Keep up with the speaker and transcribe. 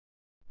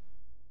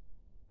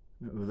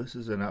Well, this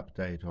is an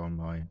update on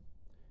my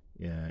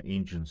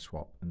engine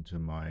swap into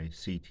my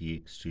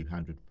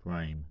Ctx200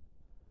 frame.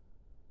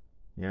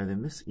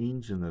 Then this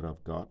engine that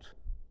I've got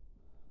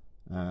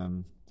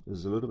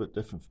is a little bit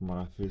different from what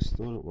I first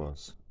thought it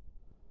was.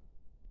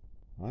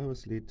 I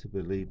was led to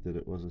believe that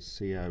it was a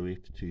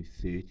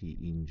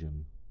Crf230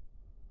 engine,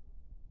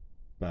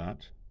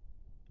 but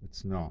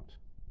it's not.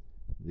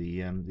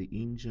 The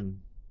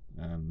engine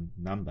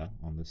number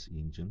on this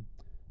engine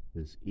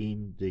is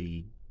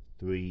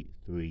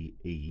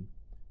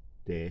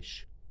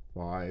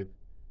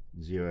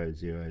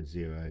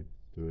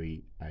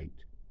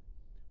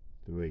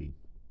MD33E-50000383.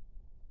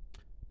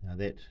 Now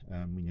that,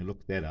 when you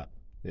look that up,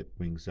 that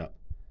brings up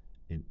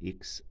an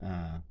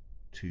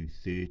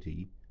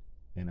XR230,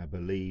 and I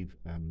believe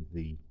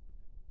the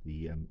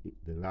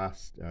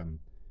last,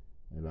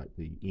 like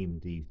the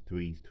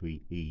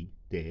MD33E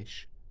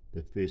dash,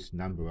 the first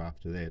number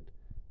after that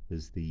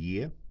is the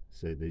year,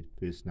 so the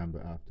first number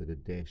after the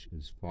dash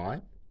is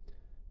 5.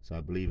 So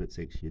I believe it's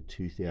actually a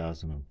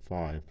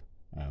 2005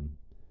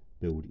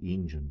 build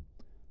engine.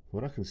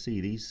 From what I can see,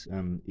 these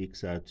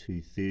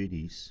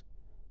XR230s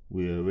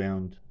were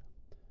around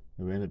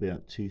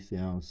about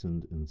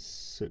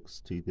 2006,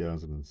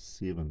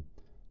 2007.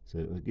 So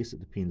I guess it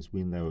depends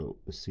when they were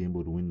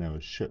assembled or when they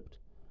were shipped.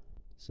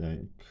 So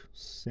it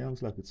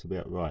sounds like it's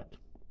about right.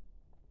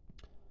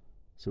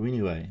 So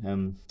anyway,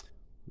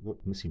 we've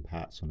got missing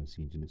parts on this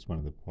engine. It's one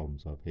of the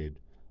problems I've had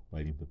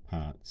waiting for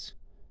parts.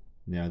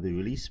 Now the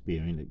release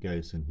bearing that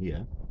goes in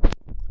here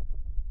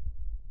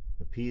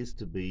appears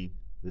to be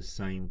the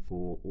same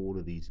for all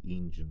of these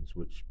engines,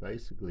 which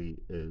basically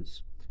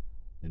is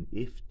an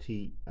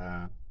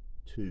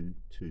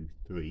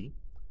FTR223,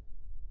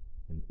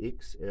 an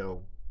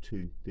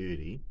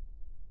XL230,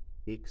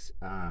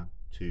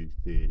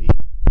 XR230,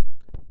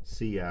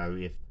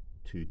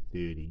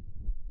 Crf230,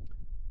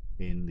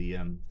 and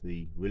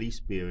the release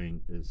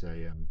bearing is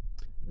a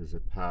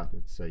part.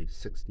 It's a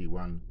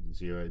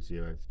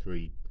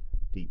 61003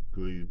 deep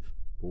groove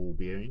ball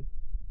bearing.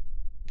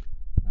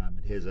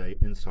 It has an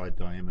inside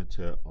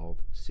diameter of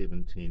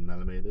 17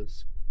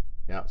 millimeters,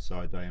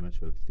 outside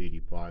diameter of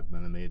 35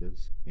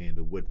 millimeters, and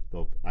a width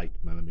of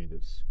 8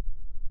 millimeters.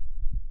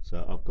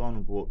 So I've gone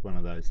and bought one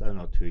of those. They're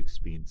not too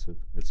expensive.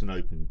 It's an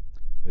open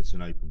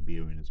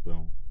bearing as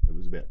well. It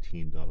was about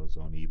 $10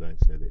 on eBay,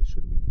 so that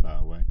shouldn't be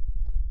far away.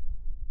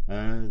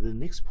 The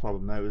next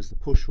problem though is the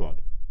push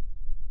rod.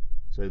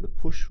 So the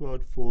push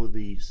rod for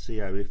the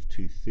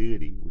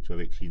Crf230, which I've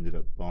actually ended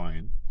up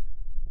buying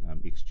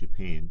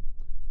ex-Japan,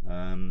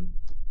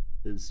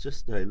 is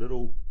just a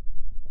little,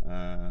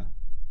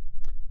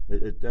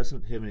 it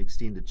doesn't have an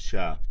extended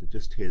shaft. It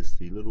just has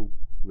the little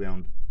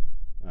round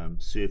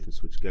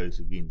surface which goes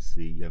against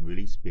the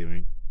release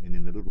bearing, and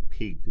then the little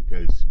peg that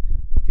goes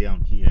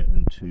down here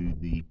into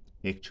the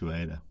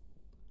actuator,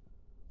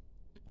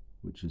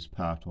 which is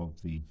part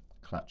of the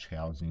clutch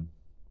housing.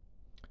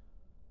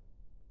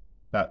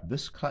 But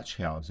this clutch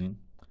housing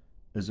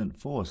isn't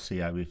for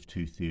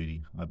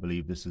Crf230. I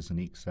believe this is an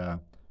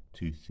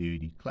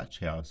XR230 clutch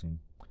housing.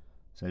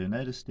 So you'll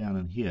notice down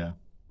in here,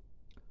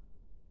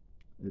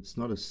 it's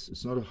not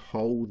a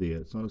hole there.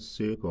 It's not a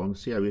circle. On the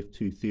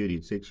Crf230,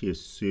 it's actually a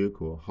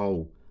circle, a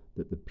hole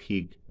that the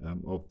peg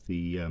of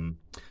the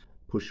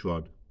push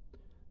rod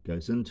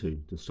goes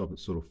into to stop it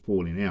sort of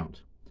falling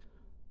out.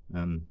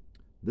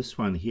 This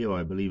one here,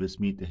 I believe,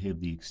 is meant to have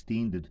the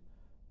extended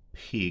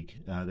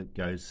peg that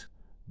goes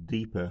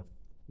deeper.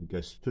 It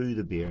goes through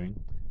the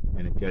bearing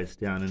and it goes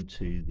down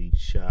into the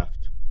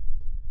shaft,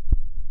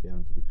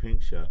 down into the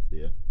crankshaft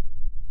there.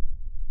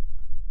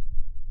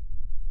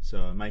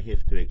 So I may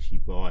have to actually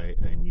buy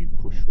a new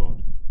push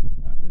rod,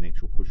 an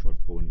actual push rod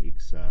for an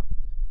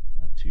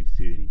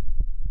XR230.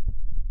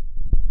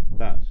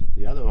 But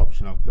the other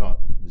option I've got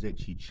is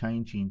actually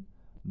changing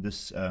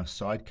this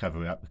side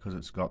cover out, because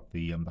it's got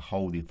the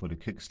hole there for the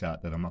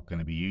kickstart that I'm not going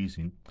to be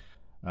using,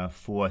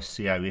 for a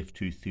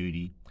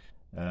Crf230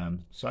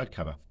 side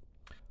cover,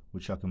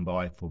 which I can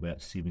buy for about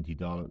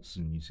 $70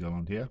 in New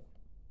Zealand here.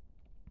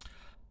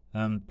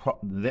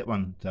 That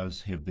one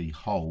does have the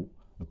hole,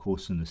 of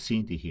course, in the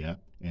center here,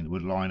 and it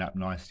would line up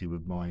nicely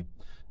with my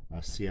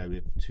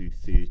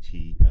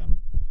Crf230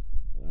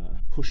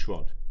 push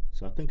rod.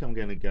 So I think I'm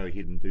going to go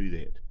ahead and do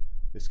that.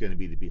 It's going to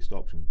be the best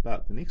option.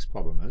 But the next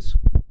problem is,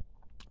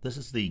 this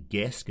is the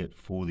gasket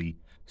for the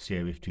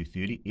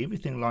Crf230.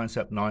 Everything lines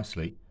up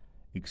nicely,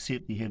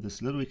 except you have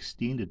this little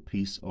extended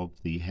piece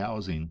of the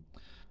housing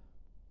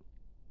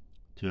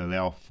to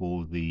allow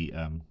for the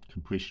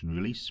compression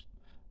release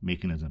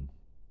mechanism.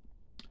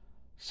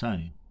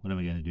 So what am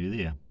I going to do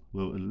there?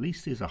 Well, at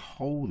least there's a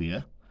hole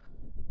there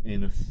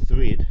and a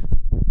thread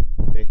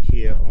back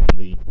here on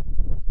the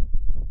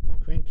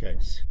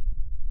crankcase.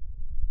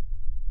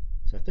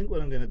 So I think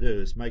what I'm going to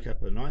do is make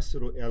up a nice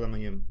little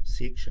aluminium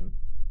section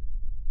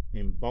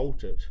and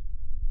bolt it,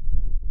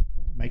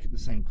 make it the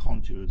same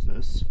contour as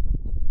this,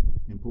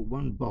 and put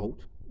one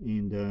bolt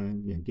and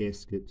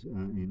gasket,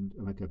 and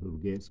make up a little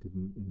gasket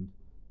and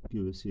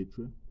gear,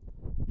 etc.,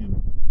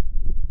 and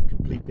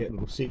complete that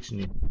little section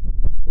there.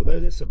 although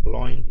that's a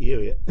blind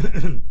area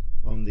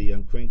on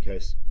the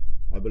crankcase,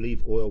 I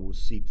believe oil will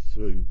seep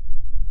through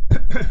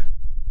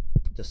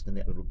just in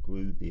that little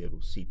groove there. It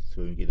will seep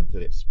through and get into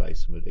that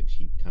space and it will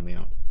actually come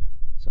out,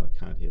 so I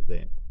can't have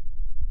that.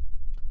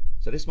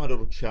 So that's my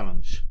little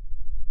challenge,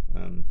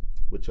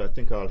 which I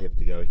think I'll have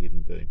to go ahead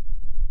and do.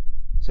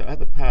 So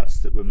other parts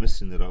that were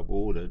missing that I've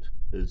ordered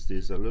is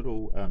there's a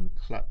little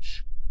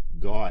clutch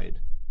guide.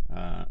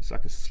 It's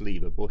like a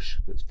sleeve, a bush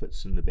that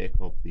fits in the back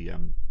of the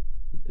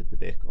at the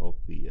back of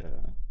the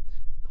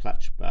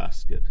clutch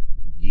basket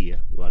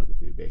gear, right at the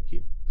very back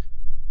here.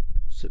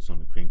 Sits on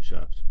the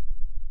crankshaft,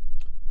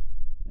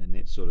 and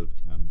that sort of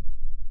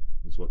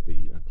is what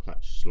the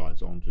clutch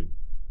slides onto.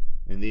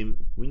 And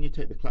then when you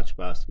take the clutch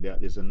basket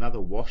out, there's another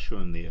washer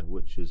in there,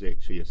 which is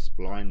actually a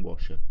spline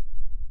washer.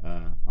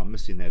 I'm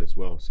missing that as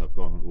well, so I've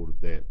gone and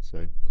ordered that.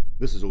 So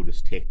this is all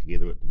just tacked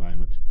together at the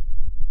moment.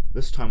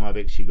 This time I've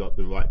actually got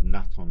the right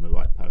nut on the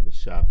right part of the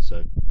shaft.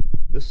 So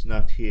this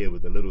nut here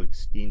with the little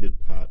extended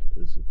part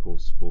is of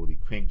course for the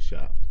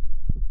crankshaft.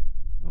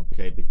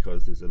 Okay,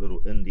 because there's a little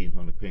indent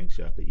on the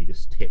crankshaft that you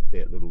just tap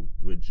that little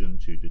ridge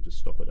into to just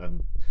stop it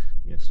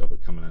stop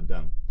it coming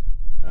undone.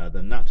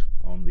 The nut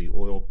on the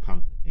oil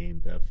pump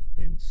and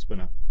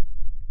spinner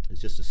is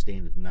just a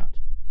standard nut.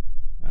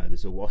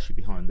 There's a washer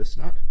behind this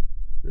nut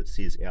that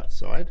says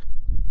outside,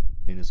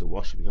 and there's a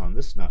washer behind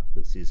this nut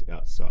that says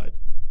outside.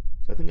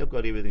 So I think I've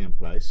got everything in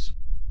place.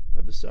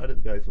 I've decided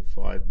to go for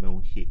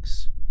 5mm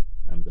hex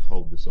to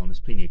hold this on.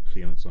 There's plenty of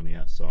clearance on the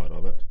outside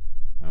of it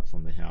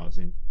from the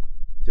housing.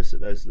 Just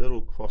that those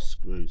little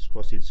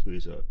crosshead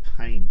screws are a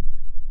pain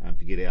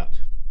to get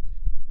out,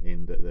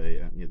 and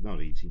they're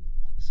not easy.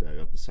 So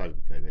I've decided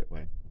to go that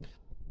way.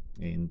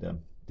 And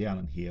down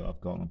in here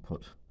I've gone and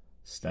put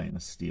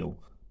stainless steel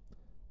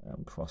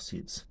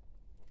crossheads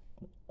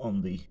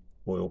on the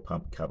oil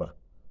pump cover,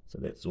 so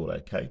that's all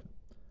okay.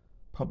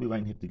 Probably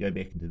won't have to go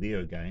back into there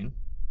again,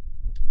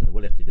 but I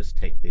will have to just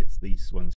take these ones